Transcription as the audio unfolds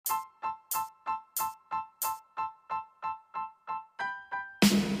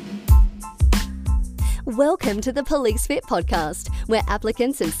Welcome to the Police Fit podcast, where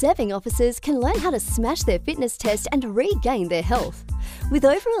applicants and serving officers can learn how to smash their fitness test and regain their health. With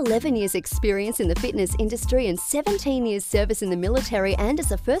over 11 years' experience in the fitness industry and 17 years' service in the military and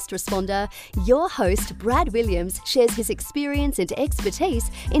as a first responder, your host, Brad Williams, shares his experience and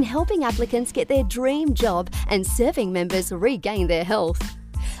expertise in helping applicants get their dream job and serving members regain their health.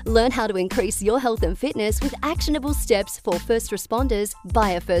 Learn how to increase your health and fitness with actionable steps for first responders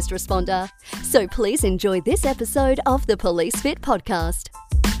by a first responder. So please enjoy this episode of the Police Fit podcast.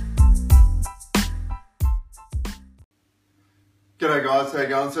 G'day guys, how you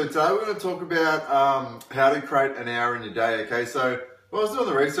going? So today we're going to talk about how to create an hour in your day, okay? So when I was doing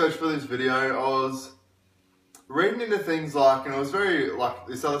the research for this video, I was reading into things like, and it was very, like,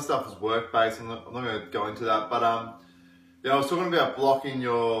 this other stuff is work-based, I'm not going to go into that, but I was talking about blocking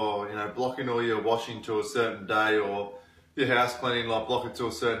all your washing to a certain day, or your house cleaning, like block it to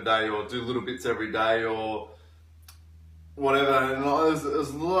a certain day, or do little bits every day, or whatever. And there's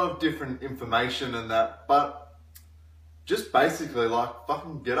a lot of different information in that, but just basically, like,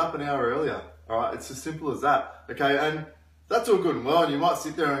 fucking get up an hour earlier. All right, it's as simple as that. Okay, and that's all good and well. And you might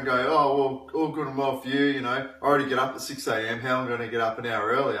sit there and go, oh, well, all good and well for you. You know, I already get up at 6 a.m. How am I going to get up an hour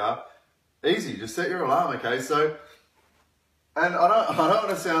earlier? Easy, just set your alarm. Okay, so. And I don't want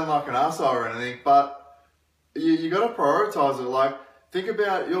to sound like an arsehole or anything, but you got to prioritize it. Like, think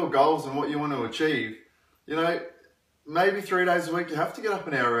about your goals and what you want to achieve. You know, maybe 3 days a week you have to get up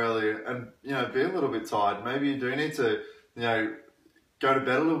an hour earlier and, you know, be a little bit tired. Maybe you do need to, you know, go to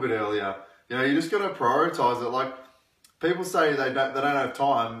bed a little bit earlier. You know, you just got to prioritize it. Like, people say they don't have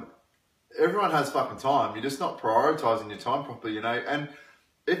time. Everyone has fucking time. You're just not prioritizing your time properly, you know. And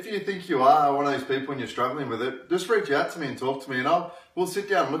if you think you are one of those people and you're struggling with it, just reach out to me and talk to me, and we'll sit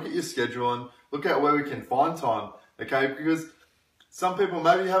down and look at your schedule and look at where we can find time, okay? Because some people,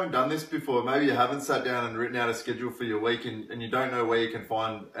 maybe you haven't done this before, maybe you haven't sat down and written out a schedule for your week, and you don't know where you can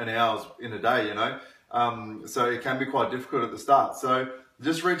find an hours in a day, you know? So it can be quite difficult at the start. So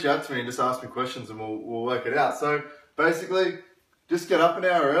just reach out to me and just ask me questions and we'll work it out. So basically, just get up an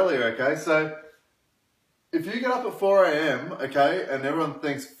hour earlier, okay? So if you get up at 4 a.m., okay, and everyone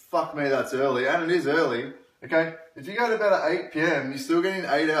thinks, fuck me, that's early, and it is early, okay, if you go to bed at 8 p.m., you're still getting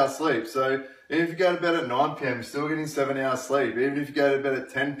 8 hours sleep. So even if you go to bed at 9 p.m., you're still getting 7 hours sleep. Even if you go to bed at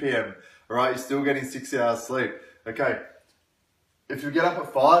 10 p.m., all right, you're still getting 6 hours sleep, okay. If you get up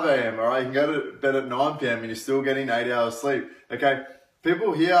at 5 a.m., all right, you can go to bed at 9 p.m. and you're still getting 8 hours sleep, okay.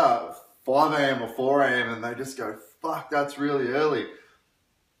 People hear 5 a.m. or 4 a.m. and they just go, fuck, that's really early.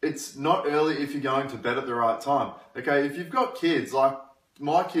 It's not early if you're going to bed at the right time. Okay, if you've got kids, like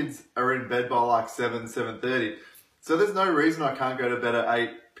my kids are in bed by like 7:30. So there's no reason I can't go to bed at 8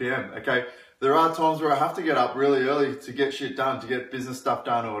 p.m. Okay, there are times where I have to get up really early to get shit done, to get business stuff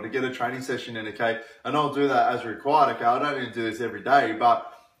done, or to get a training session in, okay? And I'll do that as required, okay? I don't need to do this every day,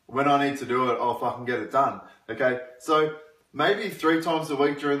 but when I need to do it, I'll fucking get it done, okay? So maybe 3 times a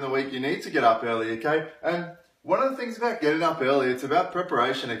week during the week, you need to get up early, okay? And one of the things about getting up early, it's about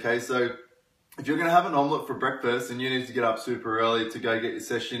preparation, okay? So if you're going to have an omelette for breakfast and you need to get up super early to go get your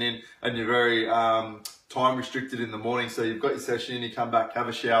session in, and you're very time restricted in the morning, so you've got your session in, you come back, have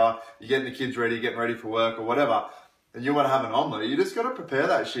a shower, you're getting the kids ready, getting ready for work or whatever, and you want to have an omelette, you just got to prepare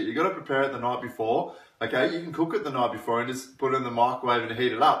that shit. You got to prepare it the night before, okay? You can cook it the night before and just put it in the microwave and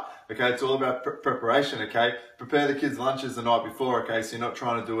heat it up, okay? It's all about preparation, okay? Prepare the kids' lunches the night before, okay? So you're not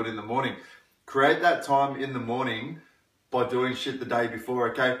trying to do it in the morning. Create that time in the morning by doing shit the day before,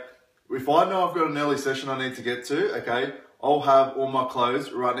 okay? If I know I've got an early session I need to get to, okay, I'll have all my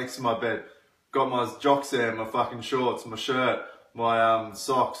clothes right next to my bed. Got my jocks there, my fucking shorts, my shirt, my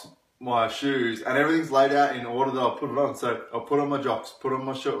socks, my shoes, and everything's laid out in order that I'll put it on. So I'll put on my jocks, put on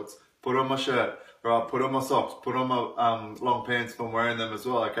my shorts, put on my shirt, right, put on my socks, put on my long pants if I'm wearing them as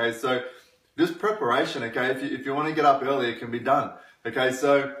well, okay? So just preparation, okay? If you want to get up early, it can be done, okay?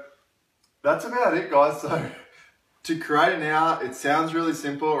 So that's about it, guys. So to create an hour, it sounds really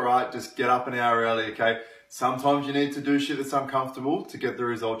simple, right? Just get up an hour early, okay? Sometimes you need to do shit that's uncomfortable to get the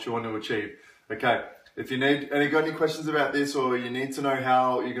results you want to achieve, okay? If you got any questions about this, or you need to know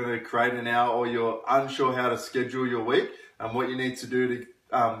how you're going to create an hour, or you're unsure how to schedule your week and what you need to do to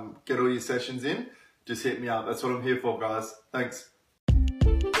get all your sessions in, just hit me up. That's what I'm here for, guys. Thanks.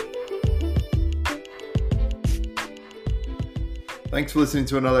 Thanks for listening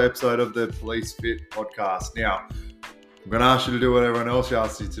to another episode of the Police Fit podcast. Now, I'm going to ask you to do what everyone else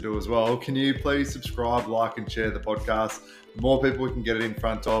asks you to do as well. Can you please subscribe, like, and share the podcast? The more people we can get it in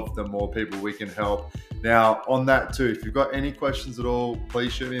front of, the more people we can help. Now, on that too, if you've got any questions at all,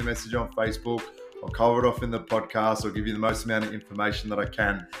 please shoot me a message on Facebook. I'll cover it off in the podcast. I'll give you the most amount of information that I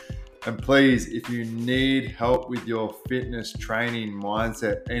can. And please, if you need help with your fitness, training,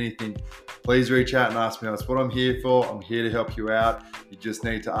 mindset, anything, please reach out and ask me. That's what I'm here for. I'm here to help you out. You just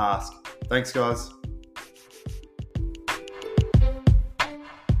need to ask. Thanks, guys.